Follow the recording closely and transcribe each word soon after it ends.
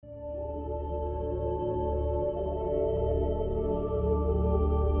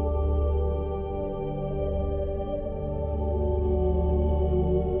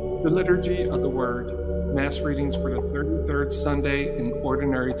The Liturgy of the Word, Mass readings for the 33rd Sunday in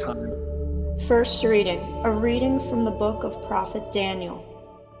Ordinary Time. First reading, a reading from the book of Prophet Daniel.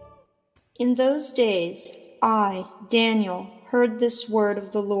 In those days, I, Daniel, heard this word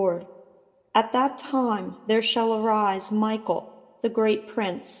of the Lord. At that time there shall arise Michael, the great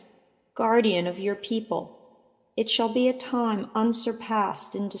prince, guardian of your people. It shall be a time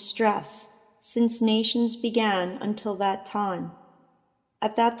unsurpassed in distress, since nations began until that time.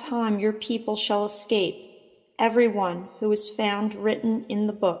 At that time your people shall escape, everyone who is found written in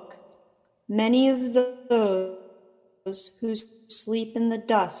the book. Many of those who sleep in the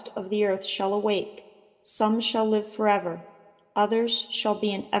dust of the earth shall awake. Some shall live forever. Others shall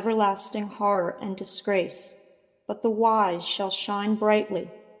be in everlasting horror and disgrace. But the wise shall shine brightly,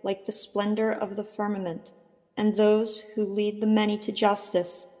 like the splendor of the firmament, and those who lead the many to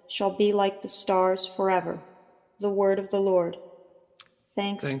justice shall be like the stars forever. The word of the Lord.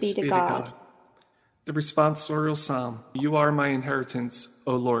 Thanks be to God. The responsorial psalm, You are my inheritance,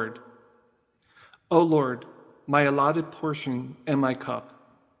 O Lord. O Lord, my allotted portion and my cup.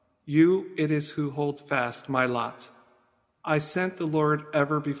 You it is who hold fast my lot. I sent the Lord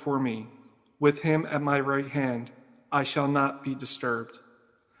ever before me. With him at my right hand, I shall not be disturbed.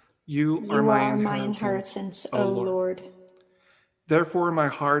 You are my inheritance, O Lord. Therefore my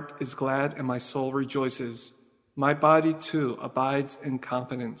heart is glad and my soul rejoices. My body too abides in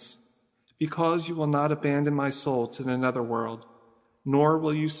confidence, because you will not abandon my soul to the netherworld, nor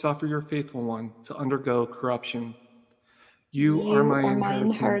will you suffer your faithful one to undergo corruption. You are my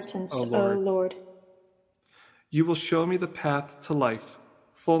inheritance, O Lord. You will show me the path to life,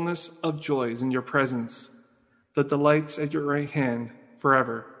 fullness of joys in your presence, the delights at your right hand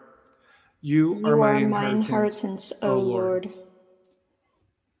forever. You are my inheritance, O Lord.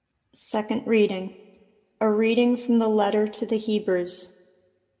 Second reading, a reading from the letter to the Hebrews.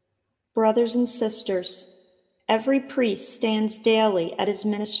 Brothers and sisters, every priest stands daily at his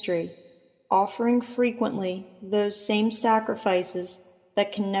ministry, offering frequently those same sacrifices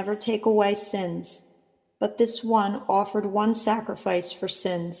that can never take away sins. But this one offered one sacrifice for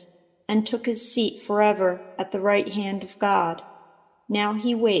sins and took his seat forever at the right hand of God. Now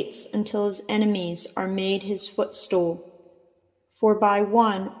he waits until his enemies are made his footstool. For by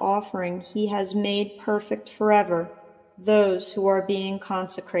one offering he has made perfect forever those who are being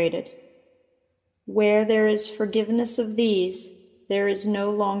consecrated. Where there is forgiveness of these, there is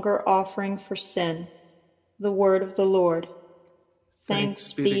no longer offering for sin. The word of the Lord.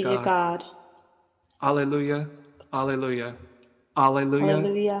 Thanks be to God. Alleluia, alleluia, alleluia,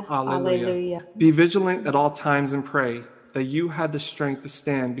 Alleluia, alleluia. Be vigilant at all times and pray that you have the strength to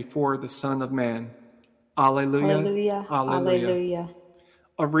stand before the Son of Man. Alleluia, Alleluia, alleluia.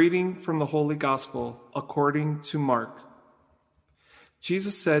 A reading from the Holy Gospel according to Mark.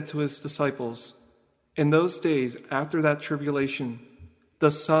 Jesus said to his disciples, In those days after that tribulation,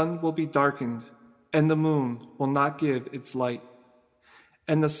 the sun will be darkened, and the moon will not give its light.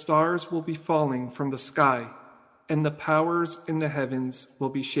 And the stars will be falling from the sky, and the powers in the heavens will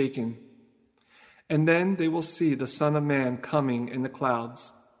be shaken. And then they will see the Son of Man coming in the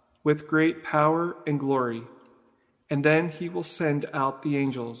clouds, with great power and glory. And then he will send out the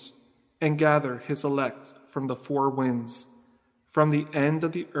angels, and gather his elect from the four winds, from the end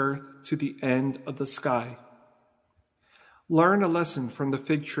of the earth to the end of the sky. Learn a lesson from the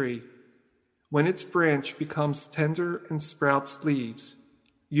fig tree. When its branch becomes tender and sprouts leaves,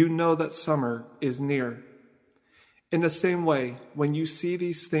 you know that summer is near. In the same way, when you see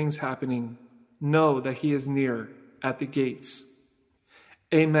these things happening, know that he is near at the gates.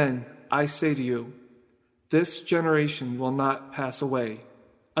 Amen, I say to you, this generation will not pass away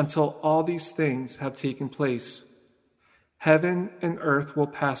until all these things have taken place. Heaven and earth will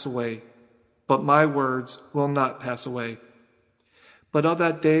pass away, but my words will not pass away. But of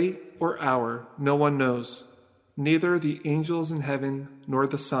that day or hour no one knows, neither the angels in heaven nor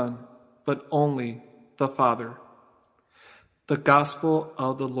the Son, but only the Father. The Gospel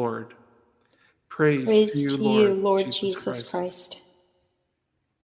of the Lord. Praise to you, Lord Jesus Christ.